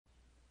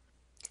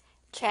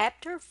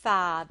Chapter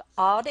 5,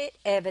 Audit,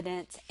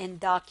 Evidence, and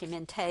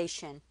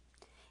Documentation.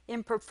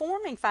 In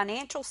performing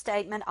financial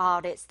statement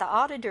audits, the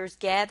auditors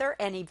gather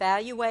and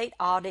evaluate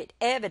audit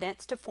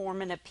evidence to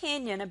form an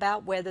opinion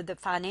about whether the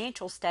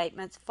financial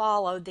statements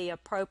follow the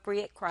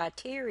appropriate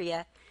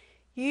criteria,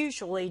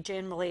 usually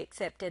generally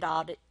accepted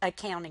audit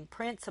accounting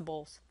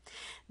principles.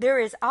 There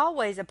is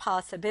always a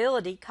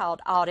possibility,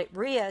 called audit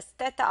risk,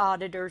 that the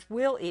auditors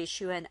will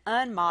issue an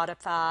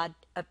unmodified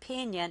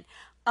opinion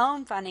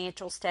on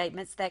financial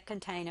statements that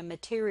contain a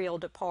material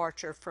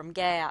departure from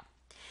GAAP.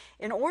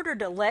 In order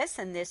to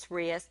lessen this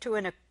risk to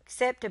an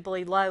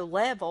acceptably low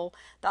level,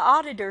 the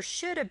auditors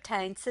should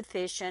obtain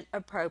sufficient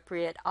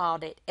appropriate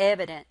audit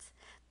evidence.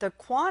 The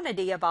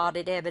quantity of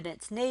audit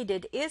evidence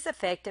needed is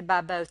affected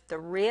by both the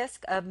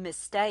risk of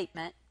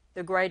misstatement,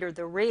 the greater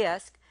the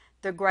risk,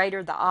 the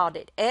greater the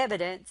audit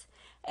evidence,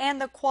 and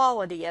the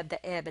quality of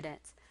the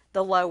evidence.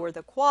 The lower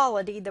the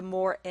quality, the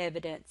more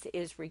evidence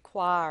is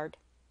required.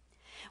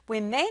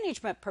 When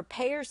management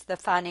prepares the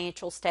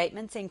financial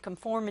statements in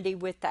conformity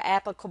with the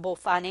applicable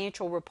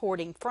financial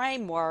reporting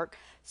framework,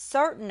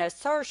 certain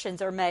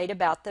assertions are made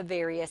about the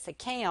various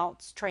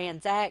accounts,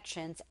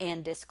 transactions,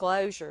 and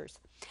disclosures.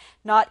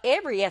 Not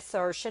every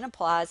assertion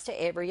applies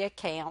to every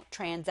account,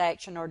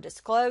 transaction, or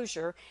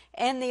disclosure,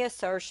 and the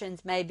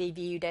assertions may be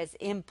viewed as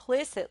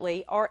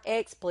implicitly or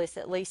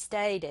explicitly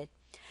stated.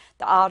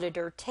 The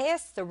auditor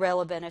tests the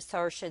relevant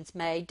assertions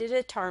made to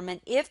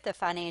determine if the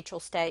financial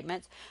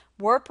statements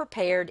were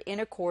prepared in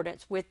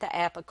accordance with the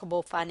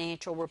applicable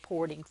financial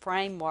reporting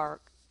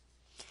framework.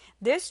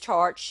 This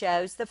chart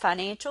shows the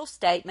financial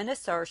statement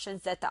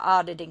assertions that the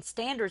Auditing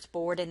Standards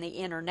Board and the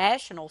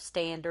international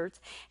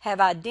standards have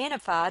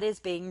identified as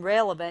being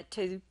relevant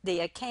to the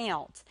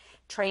accounts,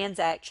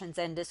 transactions,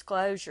 and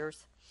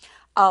disclosures.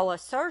 All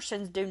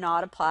assertions do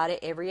not apply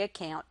to every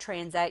account,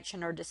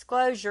 transaction, or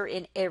disclosure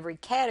in every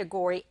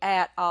category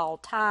at all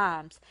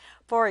times.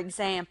 For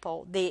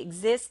example, the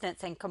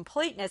existence and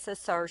completeness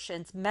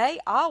assertions may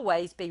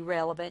always be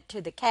relevant to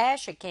the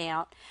cash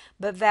account,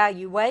 but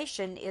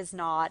valuation is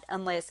not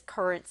unless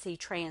currency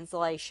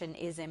translation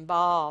is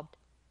involved.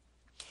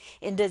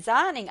 In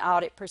designing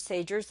audit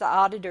procedures, the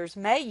auditors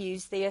may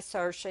use the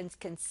assertions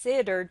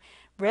considered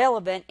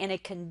relevant in a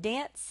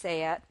condensed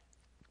set,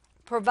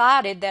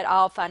 provided that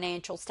all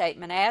financial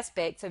statement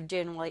aspects of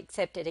generally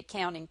accepted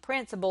accounting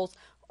principles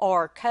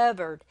are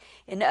covered.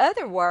 In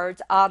other words,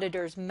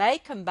 auditors may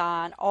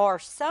combine or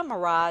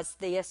summarize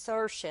the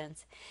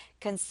assertions.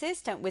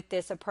 Consistent with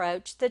this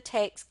approach, the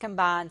text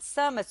combines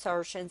some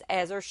assertions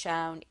as are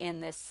shown in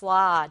this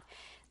slide.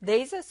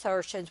 These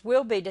assertions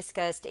will be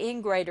discussed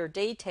in greater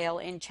detail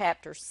in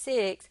Chapter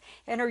 6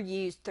 and are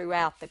used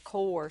throughout the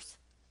course.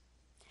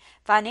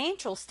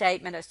 Financial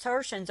statement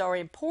assertions are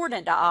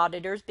important to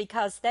auditors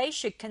because they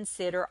should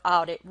consider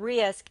audit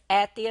risk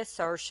at the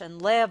assertion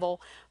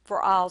level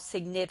for all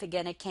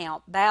significant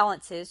account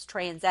balances,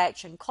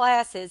 transaction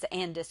classes,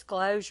 and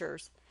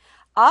disclosures.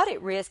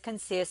 Audit risk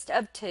consists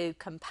of two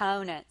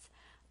components.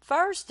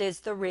 First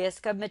is the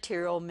risk of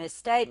material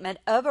misstatement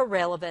of a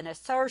relevant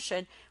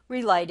assertion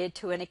related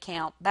to an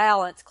account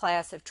balance,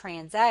 class of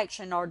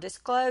transaction, or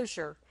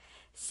disclosure.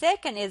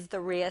 Second is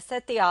the risk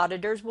that the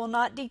auditors will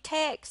not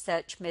detect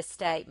such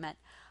misstatement,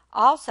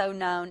 also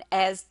known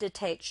as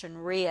detection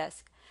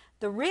risk.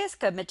 The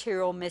risk of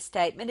material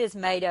misstatement is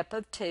made up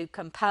of two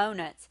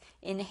components,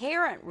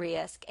 inherent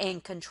risk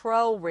and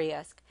control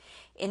risk.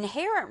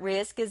 Inherent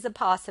risk is the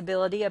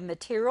possibility of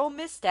material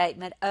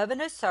misstatement of an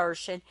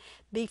assertion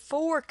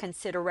before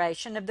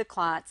consideration of the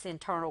client's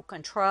internal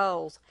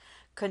controls.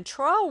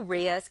 Control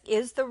risk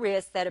is the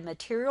risk that a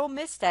material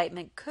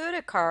misstatement could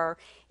occur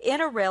in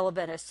a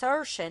relevant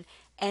assertion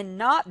and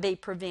not be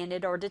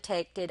prevented or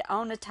detected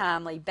on a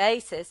timely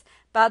basis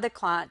by the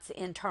client's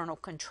internal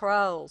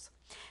controls.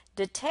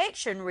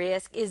 Detection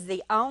risk is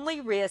the only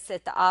risk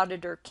that the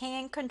auditor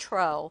can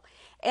control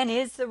and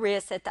is the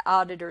risk that the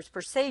auditor's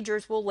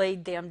procedures will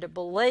lead them to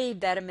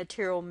believe that a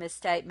material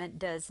misstatement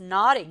does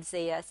not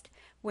exist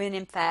when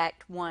in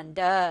fact one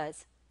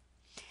does.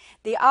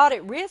 The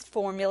audit risk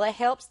formula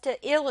helps to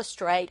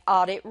illustrate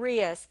audit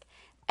risk.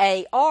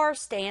 AR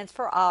stands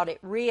for audit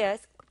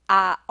risk,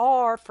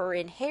 IR for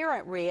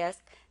inherent risk,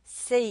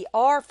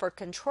 CR for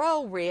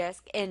control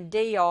risk, and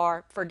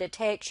DR for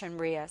detection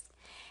risk.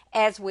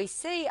 As we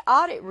see,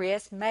 audit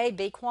risk may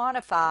be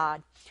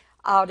quantified.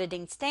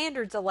 Auditing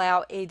standards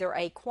allow either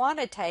a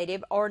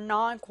quantitative or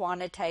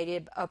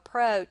non-quantitative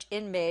approach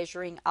in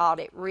measuring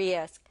audit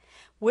risk.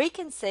 We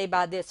can see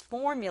by this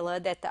formula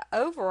that the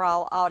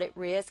overall audit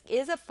risk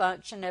is a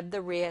function of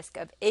the risk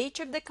of each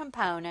of the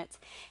components,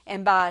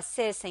 and by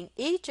assessing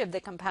each of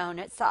the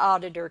components, the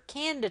auditor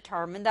can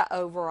determine the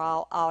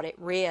overall audit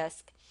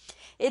risk.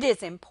 It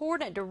is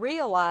important to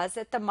realize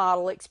that the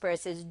model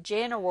expresses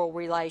general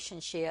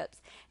relationships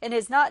and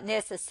is not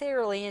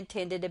necessarily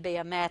intended to be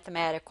a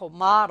mathematical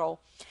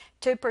model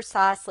to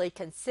precisely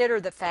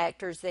consider the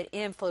factors that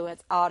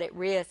influence audit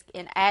risk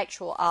in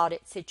actual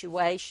audit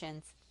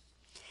situations.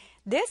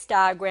 This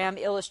diagram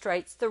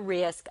illustrates the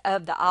risk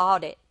of the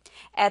audit.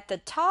 At the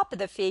top of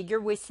the figure,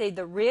 we see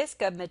the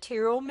risk of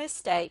material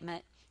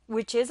misstatement,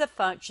 which is a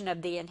function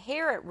of the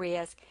inherent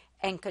risk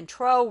and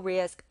control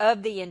risk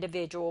of the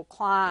individual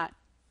client.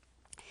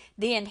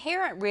 The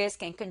inherent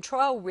risk and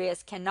control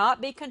risk cannot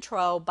be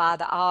controlled by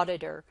the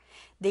auditor.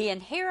 The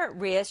inherent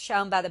risk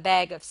shown by the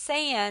bag of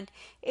sand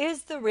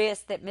is the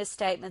risk that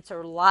misstatements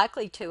are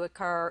likely to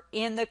occur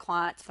in the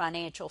client's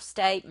financial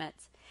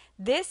statements.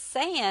 This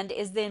sand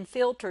is then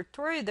filtered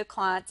through the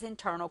client's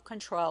internal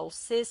control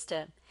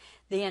system.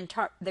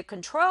 The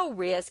control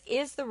risk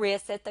is the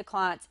risk that the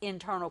client's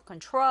internal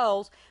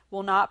controls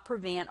will not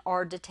prevent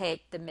or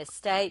detect the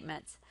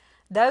misstatements.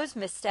 Those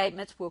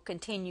misstatements will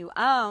continue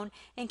on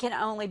and can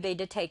only be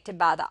detected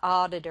by the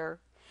auditor.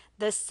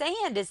 The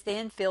sand is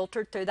then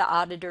filtered through the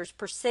auditor's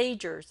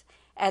procedures.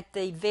 At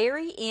the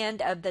very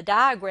end of the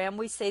diagram,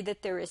 we see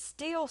that there is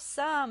still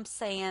some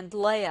sand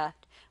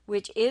left,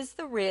 which is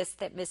the risk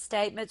that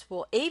misstatements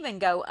will even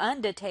go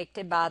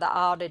undetected by the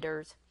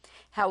auditors.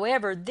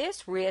 However,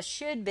 this risk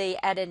should be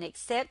at an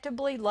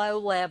acceptably low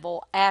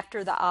level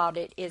after the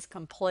audit is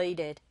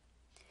completed.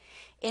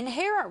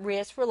 Inherent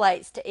risk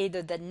relates to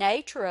either the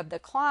nature of the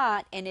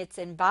client and its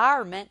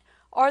environment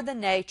or the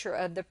nature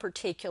of the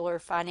particular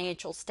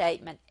financial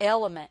statement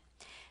element.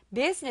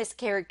 Business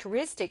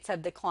characteristics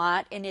of the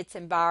client and its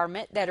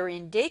environment that are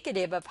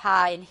indicative of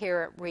high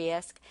inherent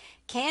risk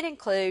can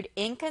include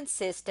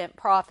inconsistent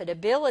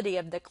profitability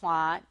of the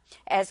client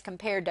as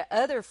compared to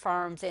other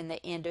firms in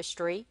the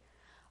industry,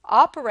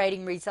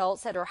 operating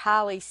results that are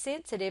highly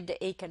sensitive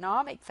to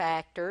economic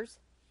factors,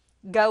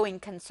 going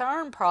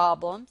concern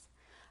problems,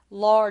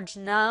 large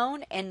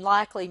known and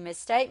likely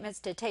misstatements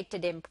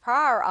detected in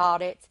prior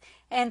audits,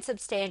 and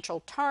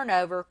substantial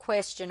turnover,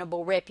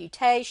 questionable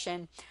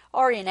reputation,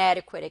 or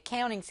inadequate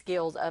accounting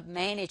skills of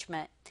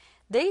management.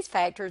 These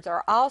factors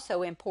are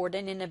also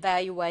important in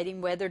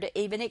evaluating whether to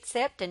even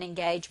accept an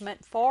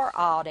engagement for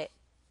audit.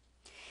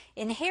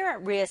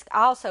 Inherent risk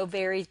also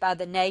varies by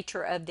the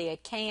nature of the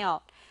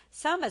account.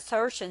 Some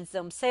assertions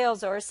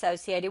themselves are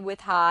associated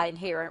with high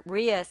inherent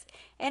risk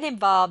and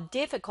involve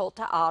difficult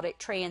to audit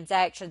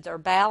transactions or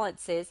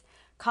balances,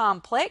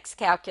 complex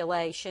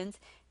calculations,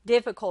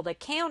 difficult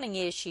accounting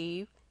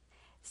issues,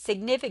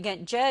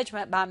 significant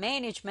judgment by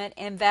management,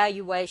 and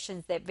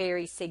valuations that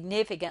vary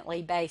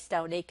significantly based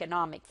on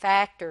economic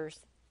factors.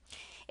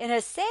 In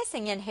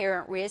assessing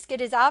inherent risk, it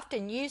is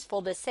often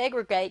useful to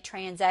segregate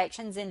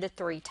transactions into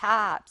three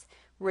types: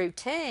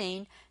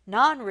 routine,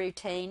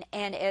 non-routine,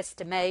 and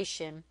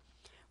estimation.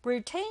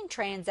 Routine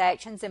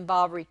transactions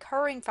involve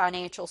recurring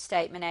financial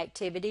statement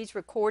activities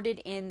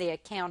recorded in the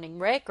accounting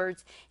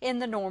records in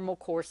the normal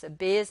course of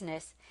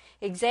business.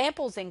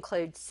 Examples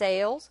include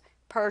sales,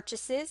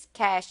 purchases,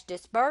 cash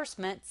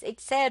disbursements,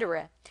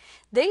 etc.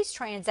 These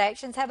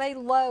transactions have a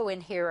low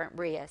inherent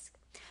risk.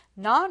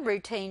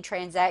 Non-routine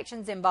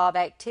transactions involve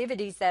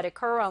activities that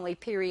occur only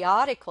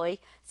periodically,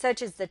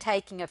 such as the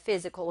taking of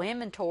physical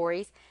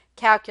inventories,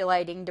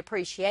 calculating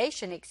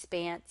depreciation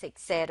expense,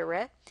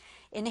 etc.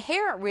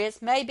 Inherent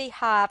risk may be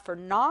high for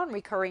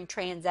non-recurring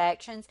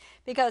transactions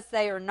because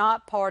they are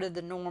not part of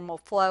the normal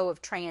flow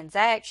of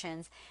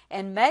transactions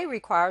and may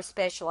require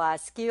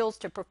specialized skills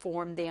to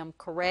perform them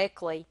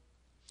correctly.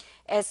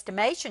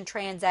 Estimation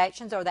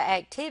transactions are the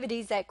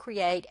activities that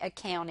create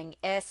accounting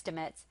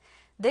estimates.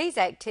 These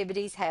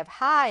activities have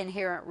high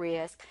inherent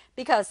risk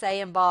because they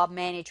involve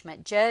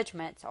management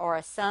judgments or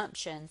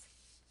assumptions.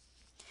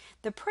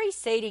 The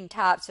preceding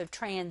types of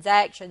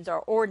transactions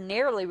are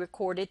ordinarily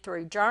recorded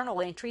through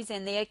journal entries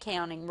in the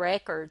accounting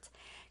records.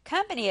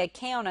 Company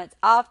accountants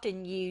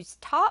often use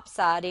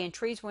topside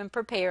entries when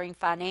preparing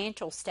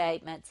financial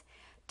statements.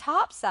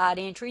 Topside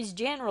entries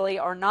generally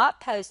are not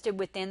posted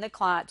within the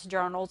client's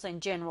journals and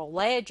general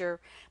ledger,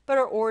 but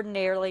are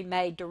ordinarily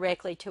made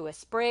directly to a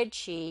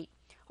spreadsheet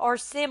or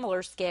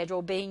similar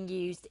schedule being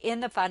used in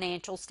the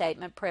financial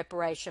statement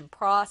preparation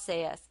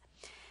process.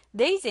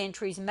 These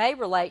entries may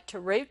relate to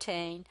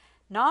routine,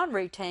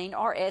 non-routine,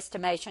 or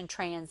estimation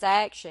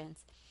transactions.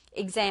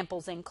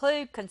 Examples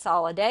include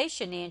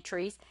consolidation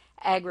entries,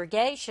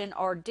 aggregation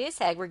or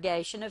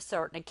disaggregation of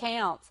certain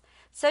accounts,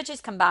 such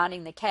as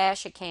combining the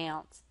cash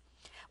accounts.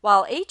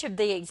 While each of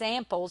the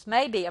examples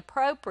may be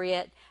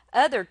appropriate,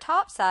 other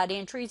topside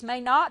entries may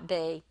not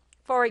be.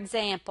 For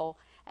example,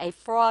 a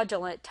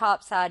fraudulent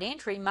topside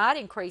entry might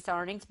increase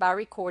earnings by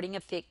recording a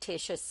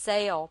fictitious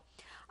sale.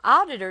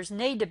 Auditors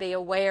need to be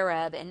aware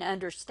of and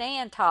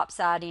understand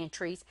topside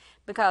entries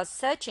because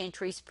such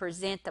entries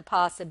present the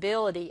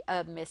possibility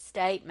of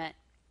misstatement.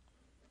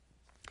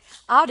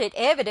 Audit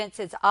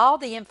evidence is all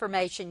the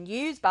information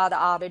used by the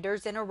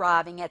auditors in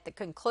arriving at the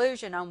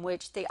conclusion on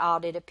which the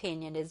audit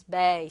opinion is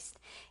based.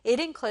 It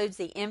includes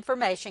the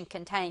information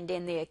contained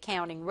in the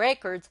accounting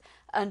records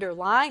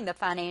underlying the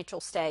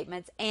financial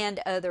statements and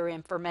other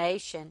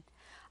information.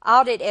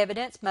 Audit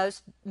evidence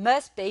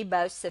must be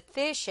both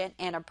sufficient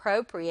and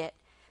appropriate.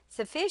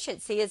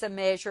 Sufficiency is a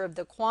measure of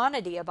the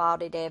quantity of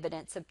audit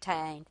evidence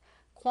obtained.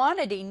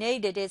 Quantity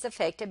needed is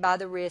affected by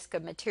the risk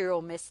of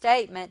material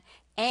misstatement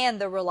and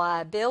the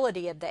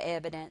reliability of the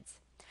evidence.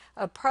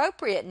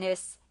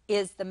 Appropriateness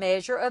is the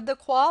measure of the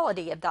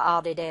quality of the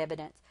audit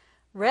evidence.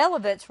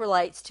 Relevance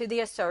relates to the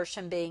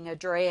assertion being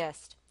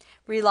addressed.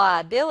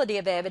 Reliability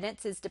of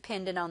evidence is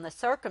dependent on the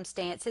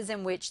circumstances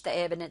in which the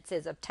evidence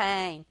is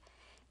obtained.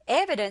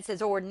 Evidence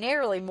is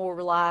ordinarily more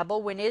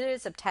reliable when it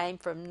is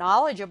obtained from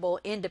knowledgeable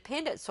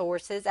independent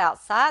sources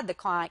outside the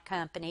client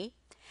company,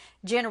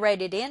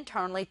 generated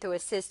internally through a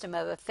system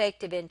of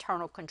effective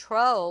internal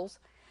controls,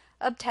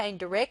 obtained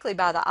directly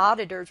by the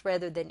auditors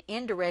rather than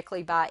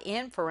indirectly by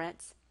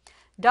inference,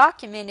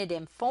 documented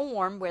in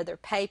form, whether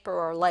paper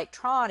or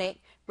electronic,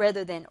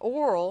 rather than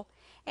oral,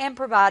 and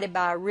provided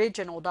by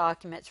original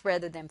documents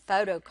rather than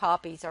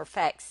photocopies or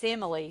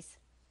facsimiles.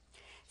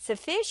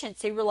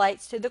 Sufficiency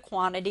relates to the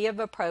quantity of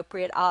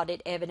appropriate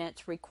audit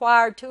evidence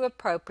required to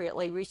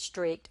appropriately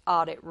restrict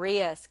audit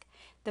risk.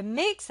 The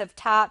mix of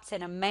types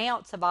and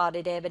amounts of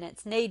audit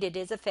evidence needed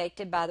is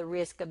affected by the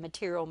risk of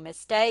material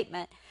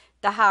misstatement.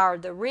 The higher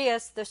the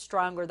risk, the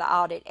stronger the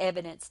audit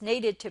evidence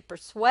needed to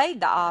persuade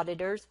the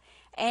auditors,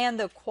 and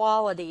the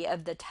quality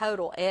of the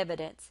total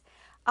evidence.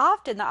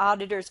 Often the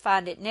auditors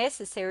find it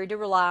necessary to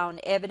rely on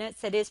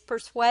evidence that is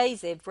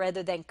persuasive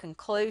rather than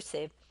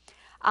conclusive.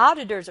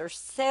 Auditors are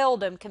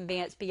seldom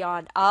convinced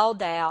beyond all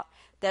doubt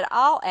that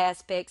all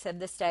aspects of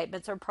the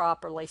statements are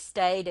properly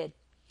stated.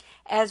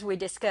 As we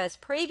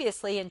discussed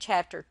previously in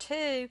Chapter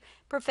 2,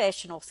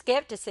 professional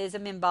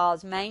skepticism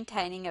involves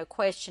maintaining a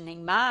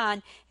questioning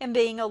mind and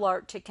being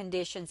alert to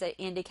conditions that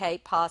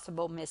indicate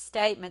possible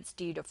misstatements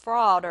due to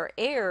fraud or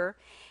error,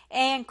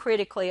 and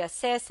critically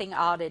assessing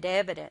audit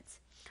evidence.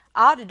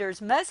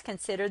 Auditors must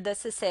consider the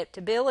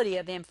susceptibility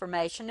of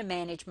information to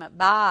management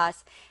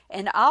bias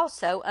and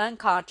also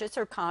unconscious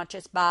or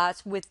conscious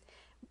bias with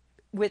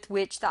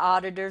which the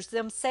auditors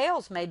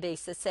themselves may be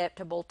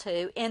susceptible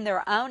to in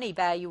their own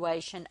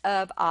evaluation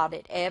of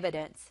audit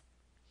evidence.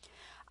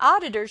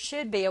 Auditors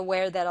should be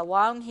aware that a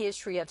long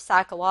history of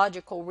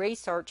psychological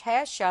research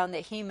has shown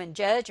that human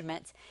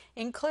judgments,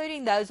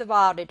 including those of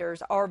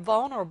auditors, are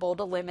vulnerable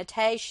to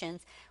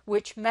limitations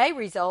which may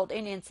result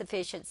in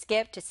insufficient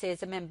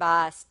skepticism and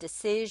biased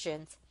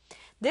decisions.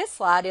 This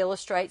slide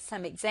illustrates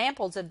some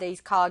examples of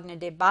these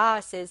cognitive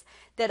biases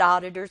that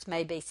auditors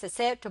may be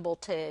susceptible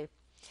to.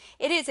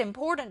 It is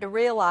important to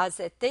realize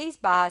that these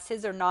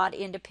biases are not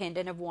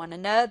independent of one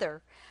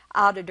another.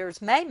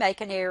 Auditors may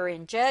make an error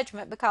in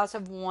judgment because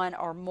of one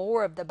or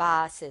more of the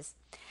biases.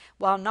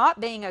 While not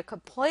being a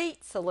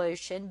complete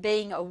solution,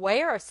 being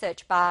aware of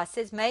such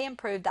biases may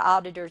improve the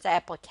auditor's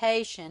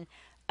application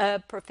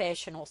of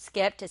professional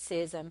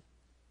skepticism.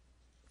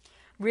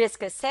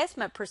 Risk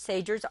assessment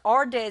procedures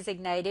are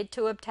designated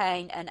to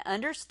obtain an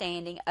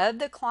understanding of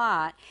the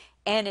client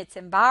and its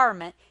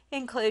environment,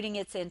 including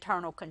its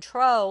internal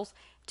controls,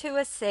 to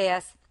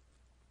assess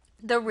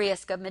the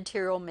risk of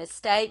material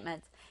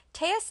misstatements.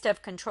 Tests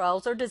of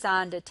controls are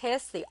designed to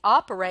test the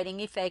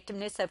operating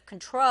effectiveness of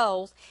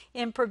controls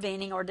in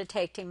preventing or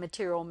detecting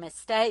material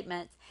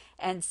misstatements,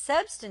 and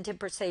substantive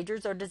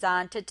procedures are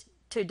designed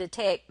to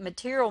detect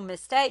material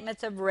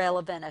misstatements of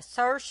relevant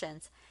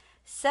assertions.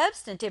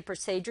 Substantive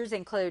procedures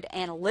include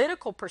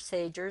analytical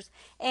procedures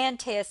and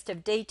tests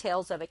of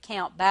details of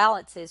account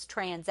balances,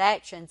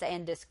 transactions,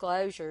 and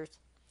disclosures.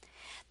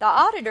 The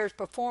auditors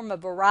perform a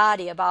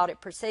variety of audit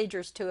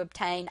procedures to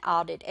obtain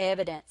audit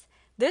evidence.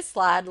 This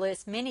slide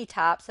lists many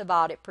types of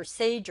audit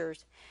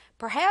procedures.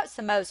 Perhaps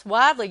the most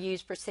widely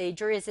used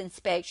procedure is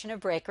inspection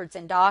of records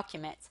and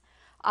documents.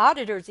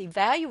 Auditors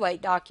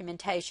evaluate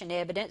documentation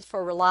evidence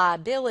for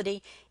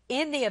reliability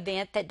in the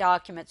event that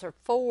documents are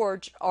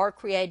forged or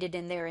created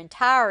in their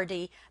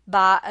entirety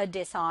by a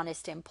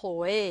dishonest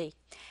employee.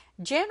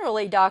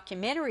 Generally,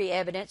 documentary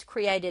evidence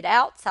created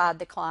outside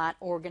the client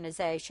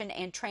organization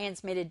and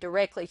transmitted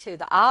directly to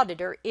the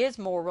auditor is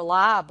more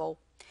reliable.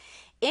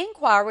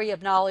 Inquiry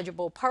of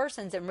knowledgeable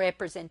persons and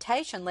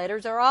representation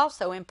letters are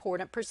also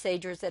important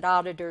procedures that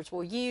auditors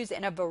will use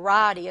in a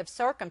variety of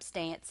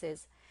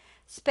circumstances.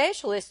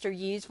 Specialists are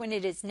used when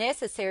it is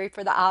necessary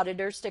for the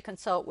auditors to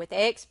consult with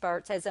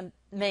experts as a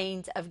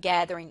means of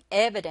gathering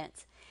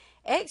evidence.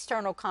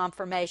 External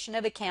confirmation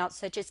of accounts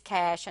such as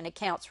cash and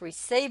accounts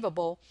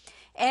receivable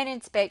and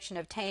inspection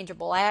of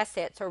tangible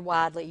assets are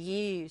widely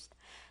used.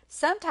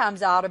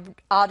 Sometimes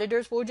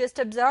auditors will just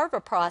observe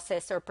a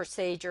process or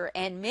procedure,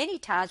 and many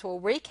times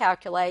will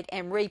recalculate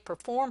and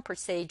reperform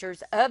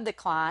procedures of the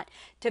client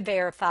to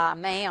verify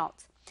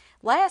amounts.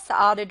 Last, the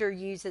auditor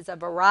uses a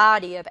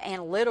variety of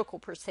analytical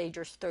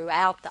procedures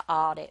throughout the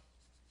audit.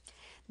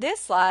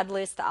 This slide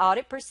lists the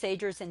audit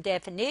procedures and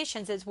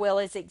definitions as well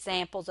as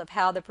examples of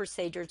how the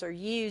procedures are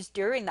used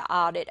during the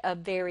audit of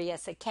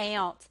various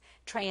accounts,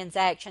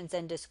 transactions,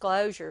 and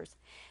disclosures.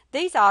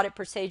 These audit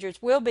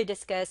procedures will be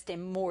discussed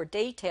in more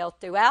detail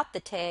throughout the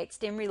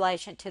text in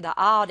relation to the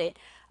audit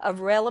of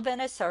relevant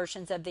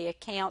assertions of the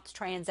accounts,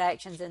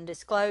 transactions, and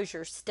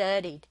disclosures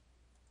studied.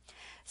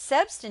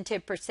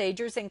 Substantive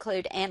procedures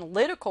include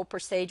analytical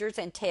procedures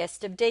and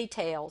tests of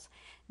details.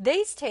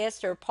 These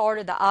tests are part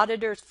of the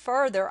auditor's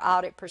further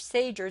audit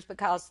procedures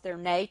because of their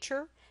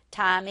nature,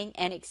 timing,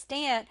 and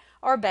extent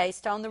are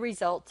based on the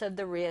results of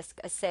the risk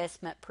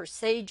assessment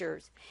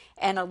procedures.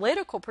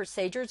 Analytical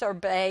procedures are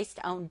based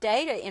on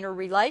data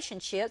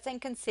interrelationships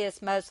and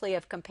consist mostly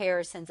of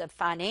comparisons of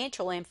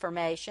financial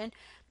information,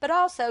 but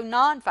also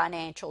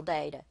non-financial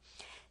data.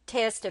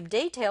 Tests of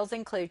details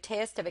include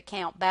tests of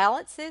account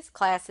balances,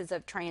 classes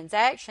of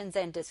transactions,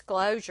 and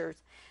disclosures.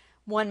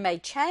 One may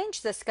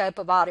change the scope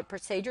of audit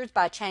procedures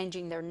by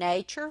changing their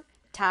nature,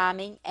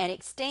 timing, and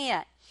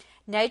extent.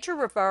 Nature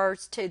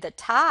refers to the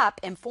type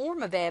and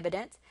form of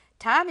evidence,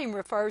 timing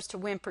refers to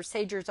when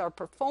procedures are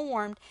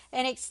performed,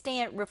 and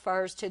extent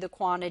refers to the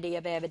quantity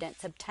of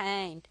evidence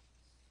obtained.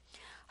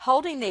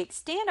 Holding the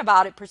extent of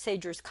audit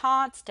procedures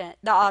constant,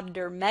 the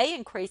auditor may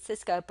increase the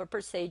scope of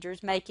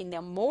procedures, making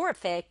them more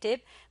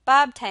effective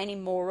by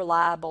obtaining more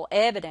reliable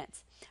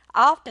evidence,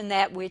 often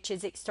that which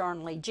is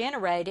externally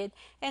generated,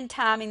 and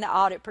timing the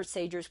audit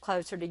procedures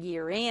closer to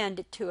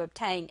year-end to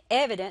obtain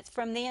evidence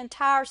from the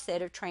entire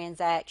set of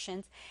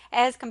transactions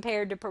as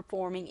compared to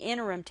performing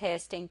interim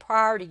testing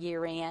prior to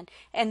year-end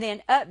and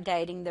then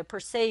updating the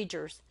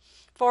procedures.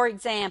 For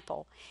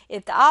example,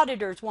 if the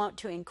auditors want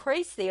to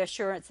increase the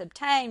assurance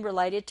obtained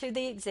related to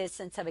the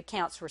existence of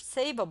accounts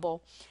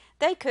receivable,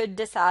 they could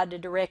decide to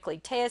directly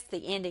test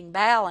the ending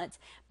balance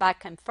by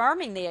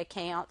confirming the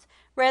accounts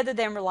rather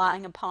than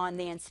relying upon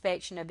the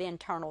inspection of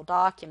internal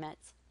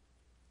documents.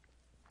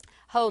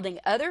 Holding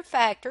other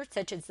factors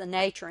such as the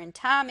nature and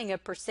timing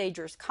of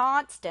procedures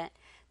constant,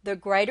 the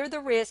greater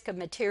the risk of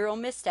material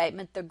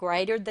misstatement, the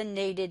greater the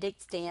needed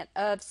extent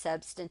of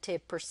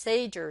substantive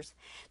procedures.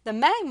 The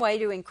main way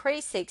to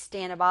increase the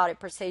extent of audit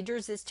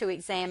procedures is to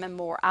examine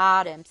more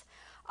items.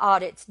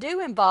 Audits do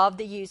involve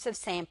the use of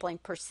sampling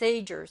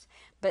procedures,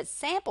 but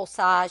sample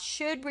size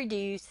should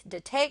reduce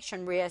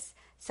detection risks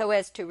so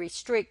as to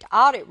restrict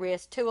audit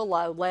risk to a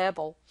low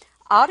level.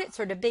 Audits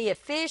are to be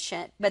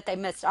efficient, but they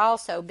must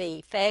also be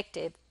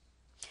effective.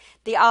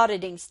 The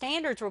auditing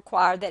standards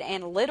require that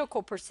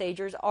analytical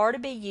procedures are to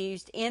be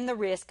used in the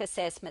risk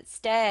assessment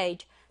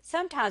stage,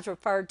 sometimes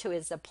referred to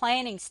as the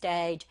planning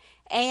stage,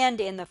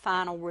 and in the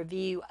final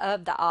review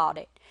of the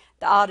audit.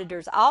 The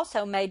auditors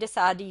also may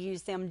decide to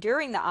use them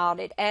during the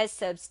audit as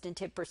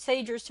substantive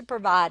procedures to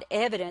provide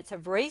evidence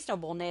of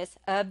reasonableness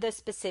of the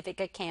specific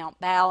account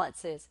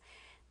balances.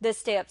 The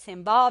steps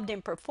involved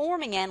in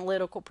performing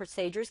analytical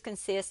procedures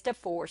consist of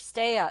 4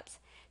 steps.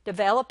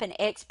 Develop an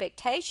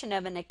expectation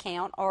of an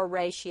account or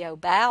ratio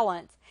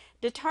balance.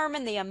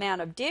 Determine the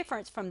amount of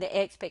difference from the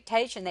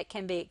expectation that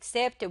can be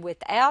accepted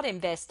without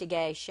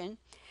investigation.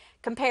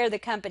 Compare the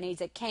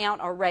company's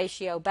account or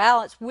ratio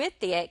balance with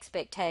the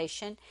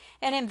expectation,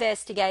 and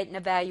investigate and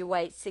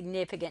evaluate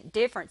significant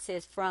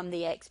differences from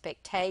the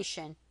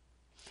expectation.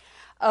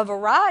 A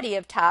variety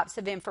of types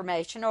of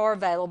information are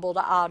available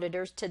to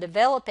auditors to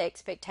develop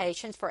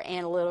expectations for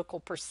analytical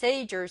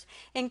procedures,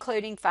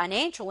 including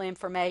financial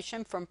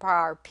information from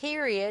prior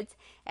periods,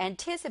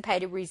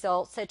 anticipated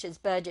results such as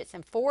budgets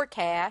and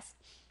forecasts,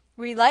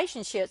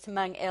 relationships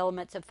among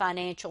elements of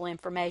financial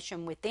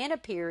information within a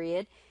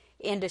period,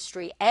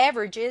 industry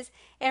averages,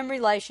 and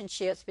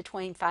relationships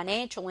between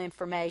financial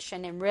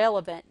information and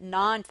relevant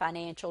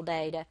non-financial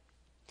data.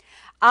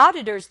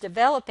 Auditors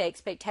develop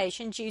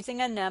expectations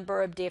using a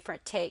number of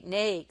different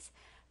techniques.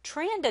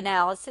 Trend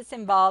analysis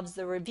involves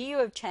the review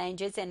of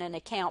changes in an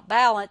account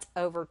balance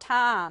over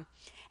time.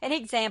 An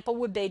example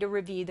would be to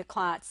review the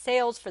client's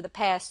sales for the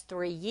past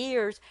 3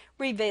 years,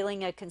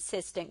 revealing a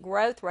consistent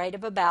growth rate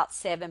of about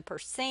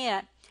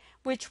 7%,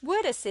 which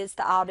would assist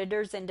the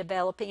auditors in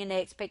developing an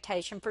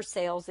expectation for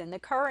sales in the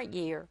current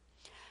year.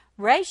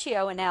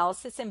 Ratio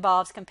analysis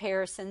involves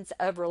comparisons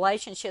of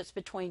relationships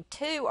between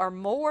 2 or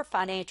more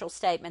financial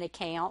statement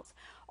accounts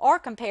or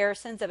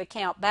comparisons of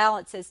account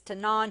balances to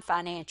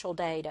non-financial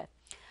data.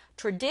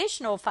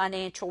 Traditional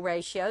financial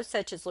ratios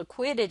such as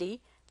liquidity,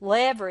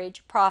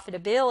 leverage,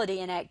 profitability,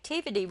 and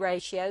activity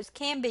ratios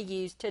can be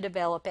used to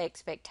develop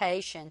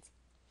expectations.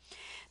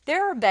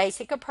 There are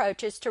basic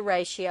approaches to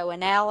ratio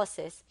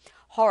analysis.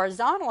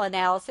 Horizontal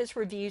analysis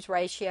reviews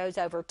ratios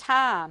over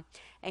time,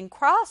 and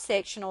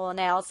cross-sectional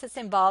analysis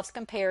involves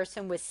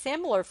comparison with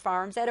similar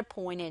firms at a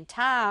point in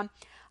time,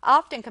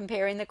 often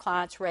comparing the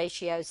client's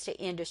ratios to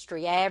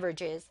industry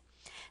averages.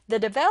 The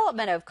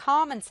development of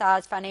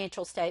common-size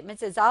financial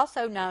statements is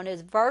also known as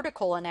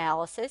vertical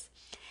analysis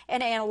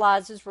and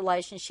analyzes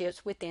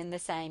relationships within the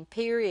same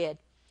period.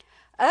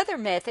 Other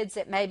methods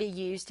that may be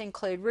used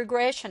include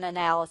regression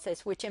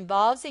analysis, which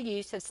involves the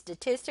use of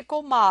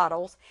statistical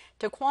models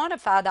to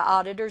quantify the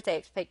auditor's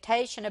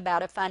expectation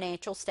about a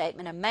financial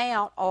statement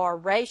amount or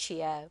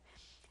ratio.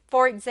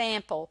 For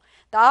example,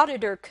 the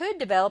auditor could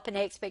develop an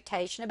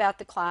expectation about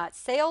the client's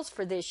sales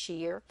for this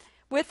year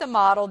with a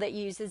model that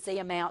uses the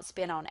amount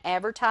spent on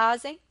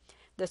advertising,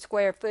 the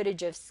square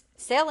footage of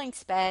selling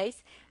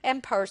space,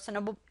 and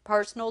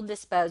personal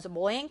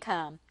disposable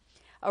income.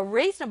 A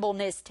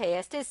reasonableness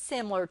test is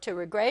similar to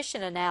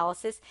regression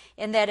analysis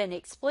in that an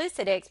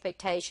explicit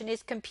expectation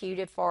is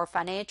computed for a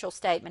financial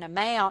statement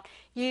amount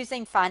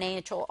using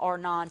financial or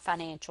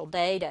non-financial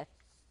data.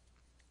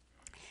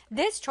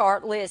 This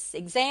chart lists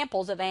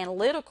examples of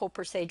analytical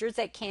procedures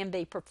that can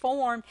be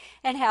performed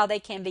and how they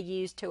can be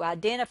used to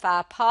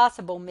identify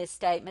possible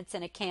misstatements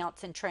in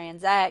accounts and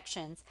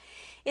transactions.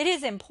 It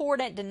is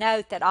important to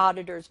note that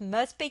auditors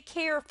must be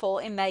careful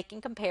in making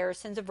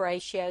comparisons of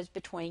ratios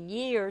between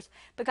years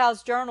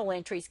because journal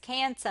entries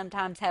can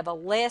sometimes have a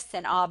less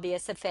than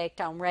obvious effect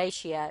on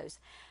ratios.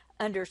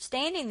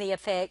 Understanding the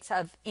effects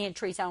of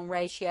entries on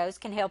ratios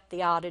can help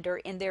the auditor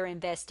in their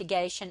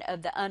investigation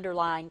of the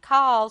underlying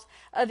cause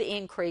of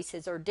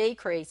increases or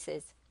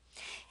decreases.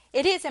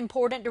 It is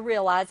important to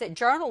realize that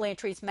journal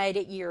entries made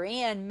at year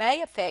end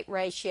may affect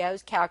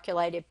ratios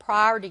calculated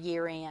prior to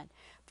year end.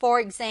 For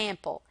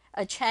example,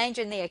 a change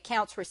in the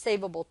accounts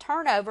receivable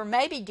turnover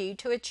may be due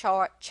to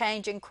a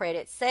change in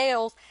credit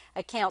sales,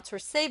 accounts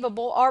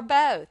receivable, or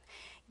both.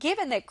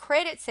 Given that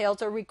credit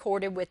sales are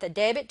recorded with a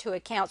debit to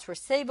accounts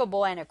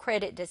receivable and a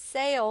credit to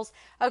sales,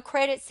 a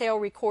credit sale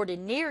recorded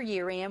near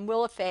year end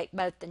will affect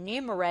both the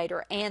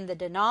numerator and the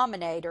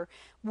denominator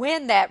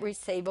when that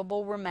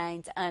receivable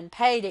remains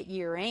unpaid at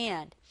year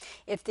end.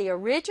 If the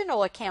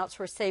original accounts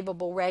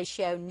receivable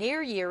ratio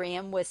near year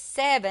end was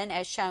 7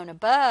 as shown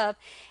above,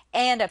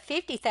 and a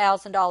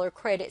 $50,000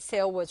 credit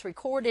sale was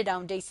recorded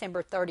on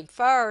December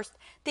 31st,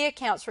 the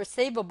accounts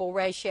receivable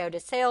ratio to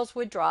sales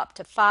would drop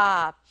to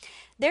 5.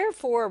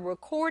 Therefore, a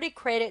recorded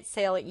credit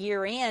sale at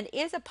year end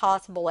is a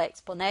possible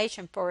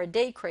explanation for a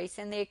decrease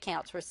in the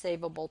accounts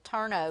receivable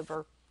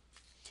turnover.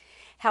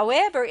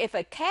 However, if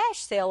a cash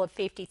sale of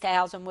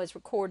 $50,000 was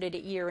recorded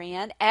at year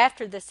end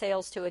after the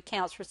sales to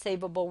accounts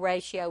receivable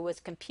ratio was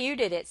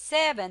computed at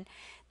 7,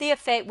 the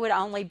effect would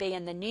only be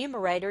in the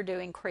numerator to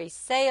increase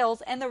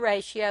sales and the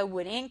ratio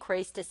would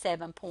increase to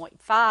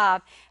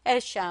 7.5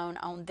 as shown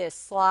on this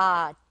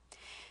slide.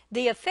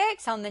 The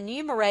effects on the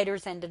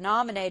numerators and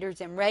denominators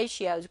in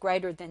ratios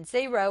greater than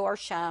 0 are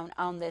shown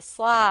on this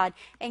slide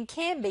and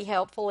can be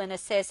helpful in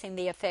assessing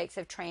the effects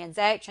of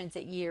transactions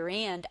at year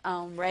end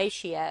on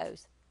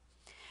ratios.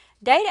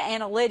 Data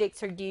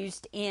analytics are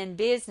used in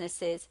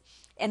businesses,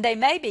 and they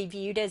may be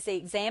viewed as the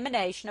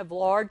examination of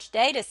large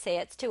data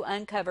sets to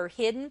uncover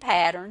hidden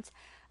patterns,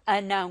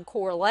 unknown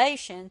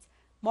correlations,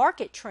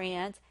 market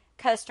trends,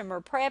 customer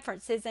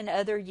preferences, and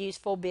other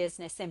useful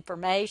business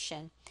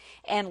information.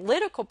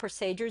 Analytical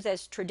procedures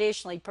as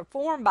traditionally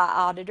performed by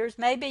auditors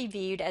may be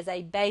viewed as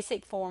a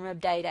basic form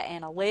of data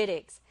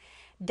analytics.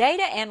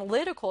 Data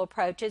analytical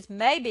approaches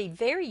may be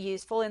very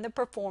useful in the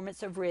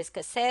performance of risk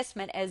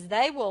assessment as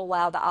they will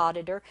allow the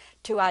auditor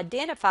to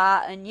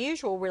identify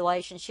unusual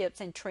relationships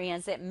and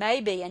trends that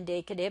may be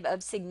indicative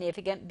of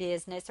significant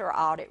business or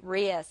audit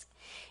risk.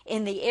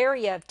 In the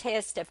area of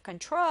test of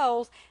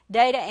controls,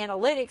 data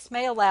analytics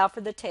may allow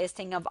for the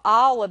testing of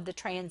all of the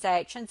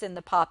transactions in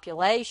the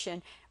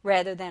population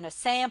rather than a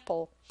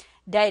sample.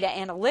 Data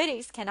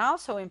analytics can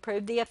also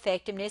improve the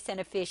effectiveness and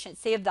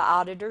efficiency of the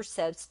auditor's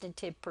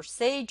substantive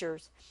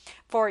procedures.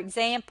 For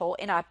example,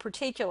 in a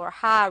particular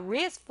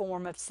high-risk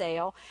form of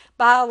sale,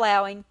 by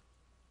allowing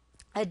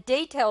a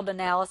detailed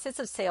analysis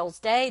of sales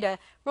data,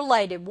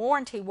 related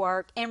warranty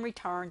work, and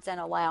returns and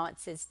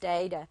allowances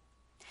data.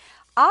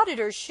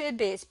 Auditors should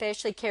be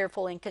especially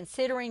careful in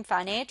considering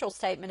financial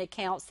statement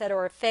accounts that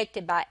are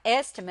affected by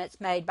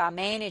estimates made by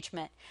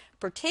management,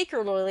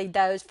 particularly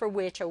those for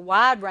which a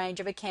wide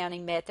range of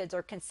accounting methods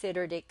are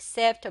considered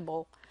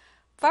acceptable.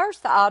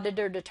 First, the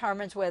auditor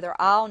determines whether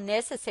all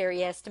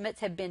necessary estimates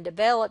have been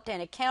developed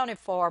and accounted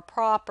for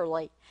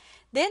properly.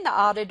 Then the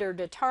auditor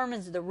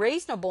determines the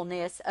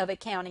reasonableness of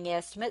accounting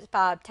estimates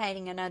by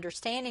obtaining an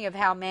understanding of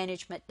how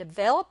management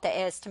developed the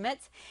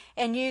estimates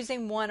and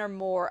using one or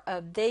more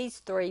of these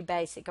 3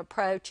 basic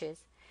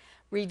approaches.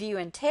 Review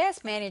and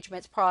test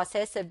management's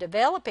process of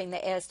developing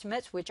the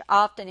estimates, which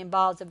often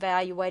involves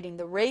evaluating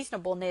the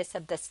reasonableness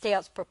of the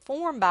steps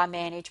performed by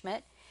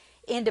management,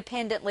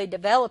 independently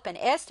develop an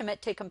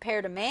estimate to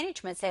compare to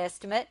management's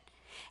estimate,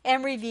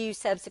 and review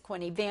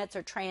subsequent events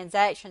or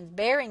transactions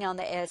bearing on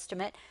the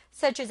estimate,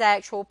 such as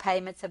actual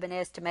payments of an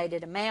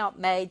estimated amount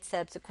made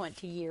subsequent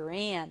to year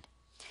end.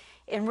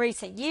 In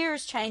recent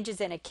years, changes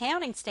in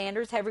accounting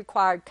standards have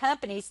required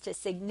companies to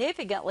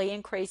significantly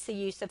increase the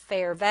use of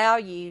fair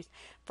values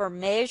for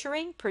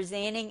measuring,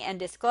 presenting, and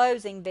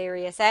disclosing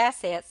various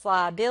assets,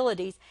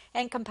 liabilities,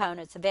 and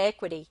components of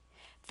equity.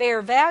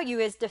 Fair value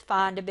is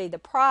defined to be the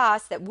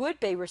price that would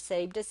be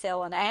received to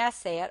sell an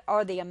asset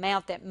or the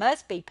amount that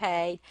must be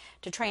paid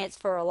to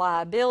transfer a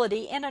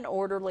liability in an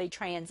orderly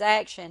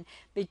transaction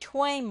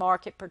between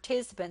market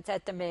participants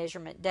at the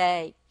measurement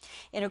date.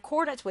 In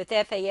accordance with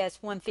FAS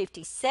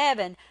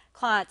 157,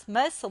 clients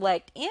must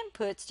select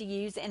inputs to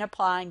use in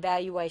applying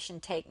valuation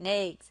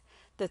techniques.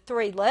 The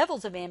 3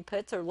 levels of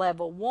inputs are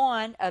Level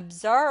 1,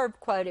 observed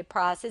quoted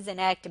prices in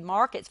active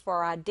markets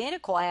for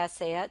identical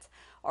assets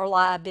or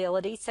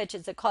liabilities such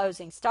as the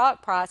closing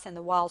stock price in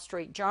the Wall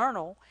Street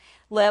Journal.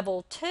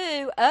 Level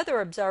 2, other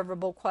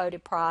observable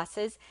quoted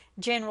prices,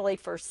 generally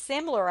for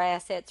similar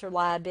assets or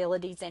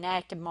liabilities in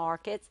active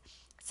markets.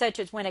 such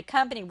as when a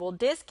company will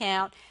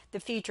discount the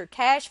future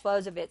cash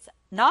flows of its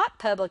not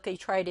publicly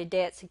traded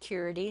debt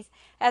securities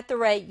at the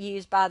rate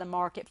used by the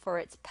market for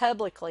its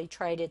publicly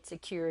traded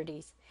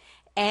securities.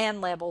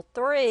 And level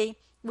 3,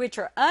 which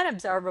are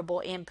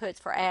unobservable inputs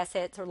for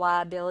assets or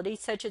liabilities,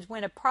 such as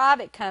when a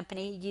private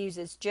company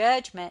uses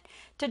judgment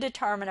to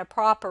determine a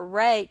proper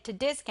rate to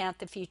discount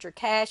the future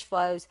cash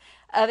flows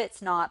of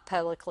its not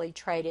publicly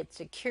traded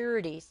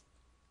securities.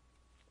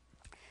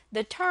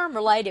 The term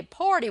related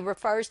party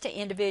refers to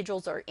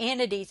individuals or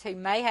entities who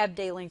may have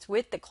dealings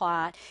with the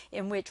client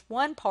in which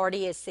one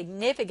party is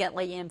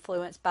significantly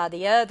influenced by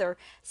the other,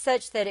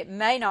 such that it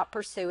may not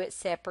pursue its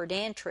separate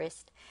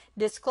interest.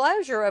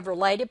 Disclosure of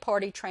related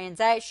party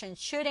transactions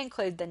should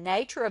include the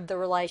nature of the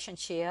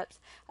relationships,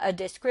 a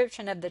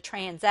description of the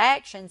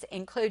transactions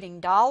including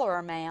dollar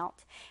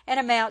amounts, and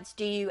amounts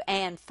due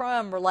and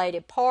from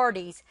related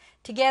parties,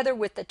 together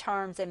with the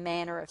terms and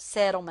manner of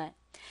settlement.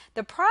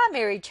 The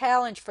primary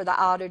challenge for the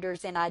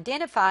auditors in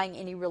identifying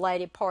any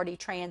related party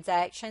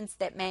transactions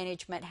that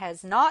management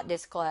has not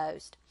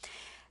disclosed.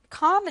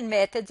 Common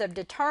methods of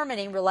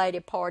determining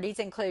related parties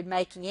include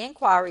making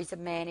inquiries of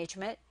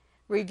management,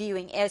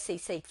 reviewing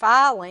SEC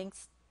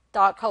filings,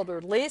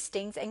 stockholder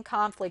listings, and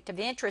conflict of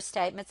interest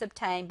statements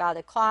obtained by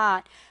the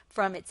client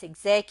from its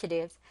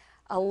executives.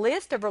 A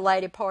list of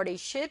related parties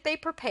should be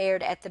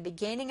prepared at the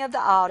beginning of the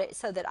audit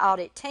so that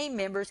audit team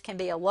members can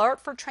be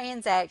alert for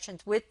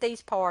transactions with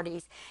these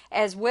parties,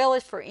 as well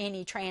as for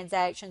any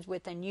transactions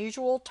with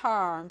unusual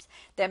terms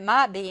that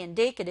might be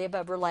indicative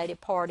of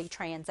related party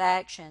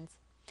transactions.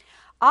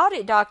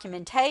 Audit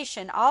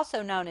documentation,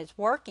 also known as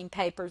working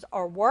papers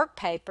or work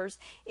papers,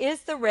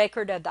 is the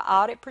record of the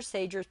audit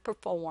procedures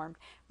performed,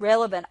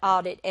 relevant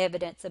audit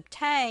evidence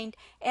obtained,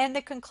 and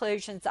the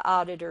conclusions the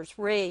auditors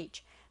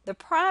reach. The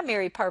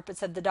primary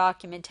purpose of the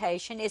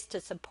documentation is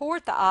to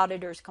support the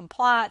auditor's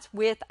compliance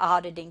with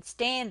auditing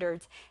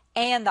standards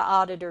and the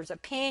auditor's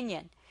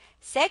opinion.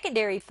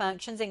 Secondary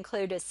functions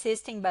include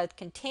assisting both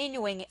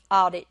continuing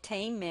audit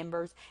team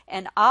members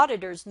and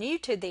auditors new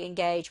to the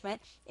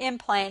engagement in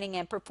planning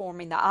and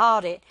performing the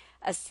audit,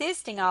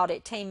 assisting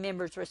audit team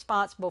members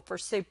responsible for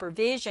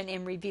supervision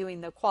in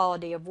reviewing the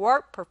quality of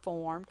work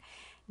performed,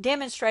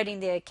 demonstrating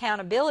the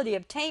accountability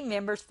of team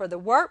members for the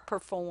work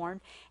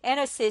performed, and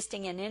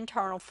assisting in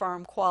internal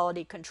firm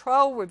quality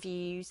control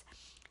reviews,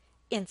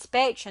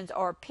 inspections,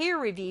 or peer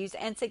reviews,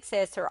 and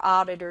successor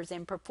auditors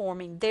in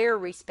performing their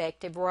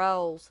respective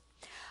roles.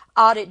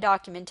 Audit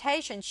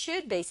documentation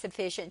should be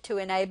sufficient to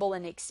enable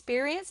an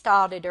experienced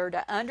auditor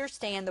to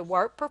understand the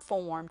work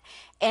performed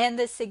and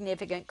the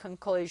significant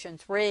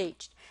conclusions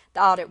reached.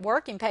 The audit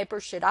working paper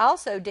should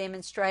also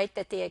demonstrate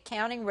that the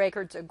accounting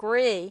records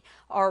agree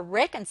or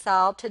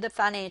reconcile to the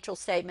financial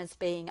statements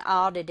being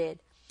audited.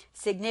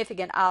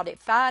 Significant audit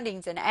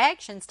findings and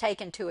actions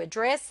taken to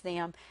address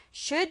them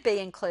should be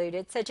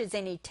included, such as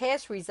any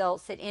test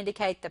results that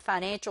indicate the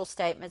financial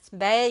statements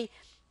may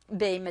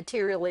be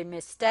materially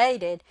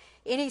misstated,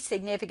 any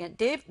significant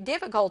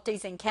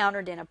difficulties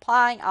encountered in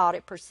applying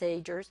audit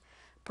procedures,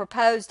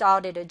 proposed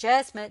audit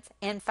adjustments,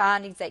 and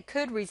findings that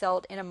could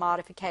result in a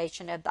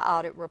modification of the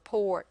audit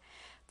report.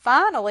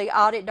 Finally,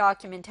 audit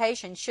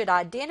documentation should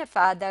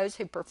identify those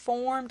who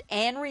performed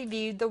and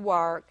reviewed the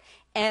work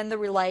and the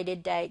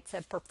related dates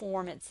of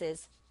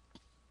performances.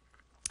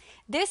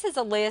 This is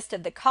a list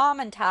of the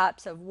common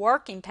types of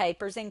working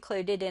papers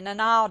included in an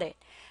audit.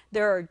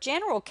 There are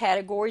general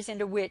categories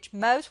into which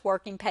most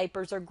working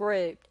papers are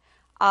grouped: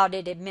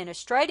 audit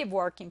administrative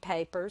working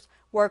papers,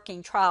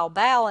 working trial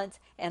balance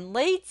and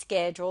lead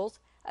schedules,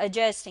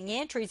 adjusting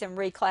entries and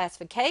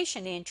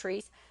reclassification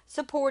entries,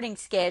 supporting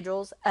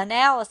schedules,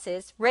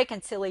 analysis,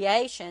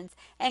 reconciliations,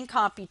 and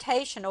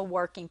computational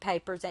working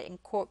papers and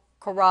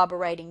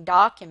corroborating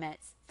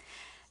documents.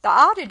 The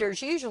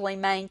auditors usually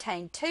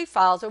maintain 2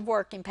 files of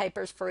working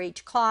papers for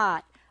each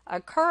client, a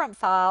current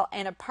file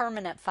and a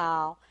permanent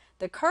file.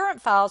 The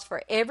current files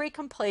for every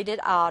completed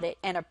audit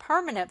and a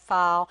permanent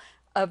file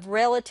of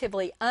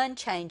relatively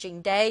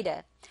unchanging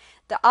data.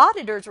 The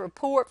auditor's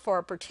report for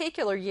a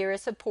particular year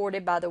is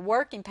supported by the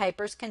working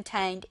papers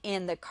contained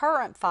in the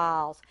current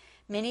files.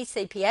 Many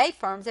CPA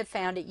firms have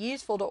found it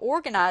useful to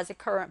organize the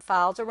current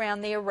files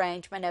around the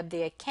arrangement of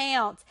the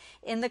accounts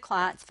in the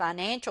client's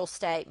financial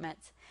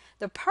statements.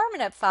 The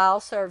permanent file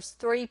serves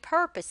 3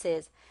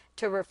 purposes: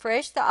 to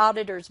refresh the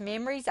auditor's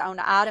memories on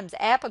items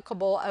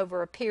applicable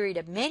over a period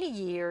of many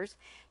years,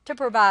 to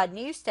provide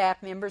new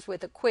staff members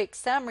with a quick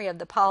summary of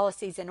the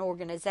policies and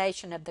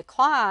organization of the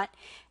client,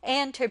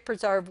 and to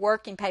preserve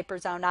working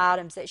papers on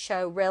items that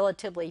show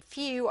relatively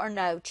few or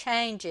no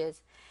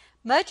changes.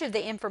 Much of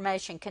the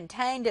information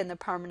contained in the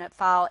permanent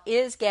file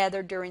is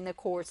gathered during the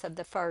course of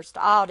the first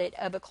audit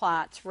of a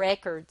client's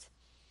records.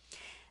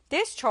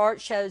 This chart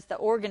shows the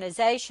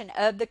organization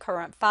of the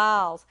current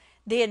files.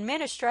 The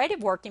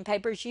administrative working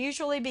papers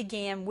usually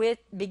begin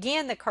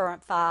the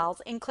current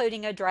files,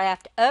 including a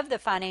draft of the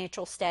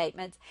financial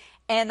statements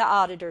and the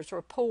auditor's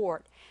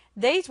report.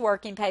 These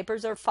working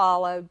papers are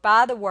followed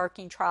by the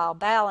working trial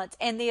balance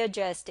and the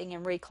adjusting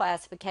and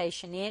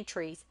reclassification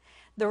entries.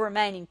 The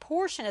remaining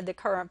portion of the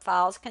current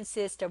files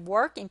consists of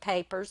working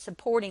papers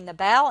supporting the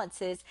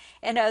balances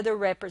and other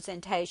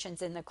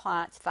representations in the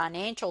client's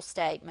financial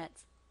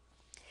statements.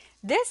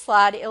 This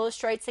slide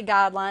illustrates the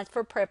guidelines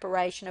for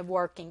preparation of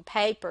working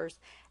papers.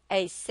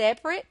 A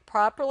separate,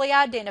 properly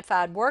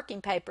identified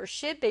working paper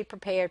should be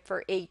prepared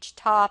for each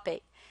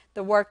topic.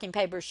 The working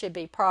paper should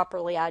be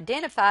properly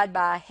identified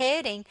by a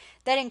heading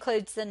that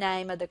includes the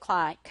name of the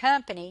client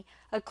company,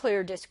 a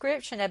clear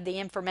description of the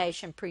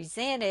information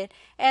presented,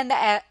 and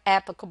the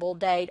applicable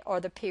date or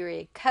the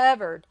period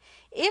covered.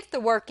 If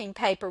the working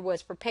paper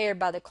was prepared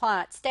by the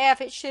client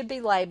staff, it should be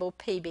labeled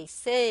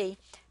PBC,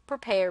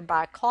 prepared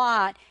by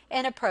client,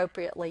 and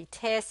appropriately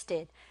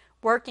tested.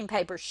 Working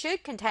papers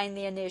should contain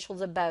the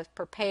initials of both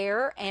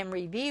preparer and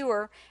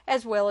reviewer,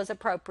 as well as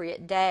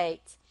appropriate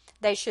dates.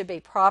 They should be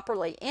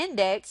properly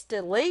indexed.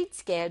 Delete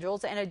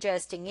schedules and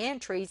adjusting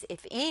entries,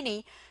 if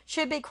any,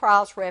 should be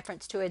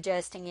cross-referenced to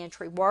adjusting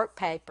entry work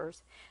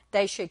papers.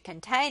 They should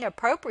contain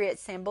appropriate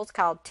symbols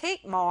called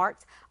tick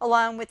marks,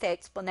 along with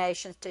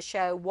explanations to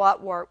show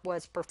what work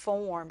was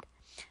performed.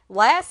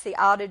 Last, the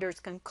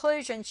auditor's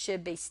conclusions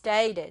should be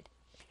stated.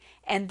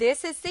 And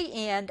this is the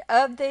end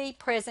of the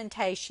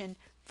presentation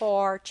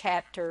for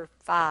Chapter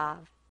 5.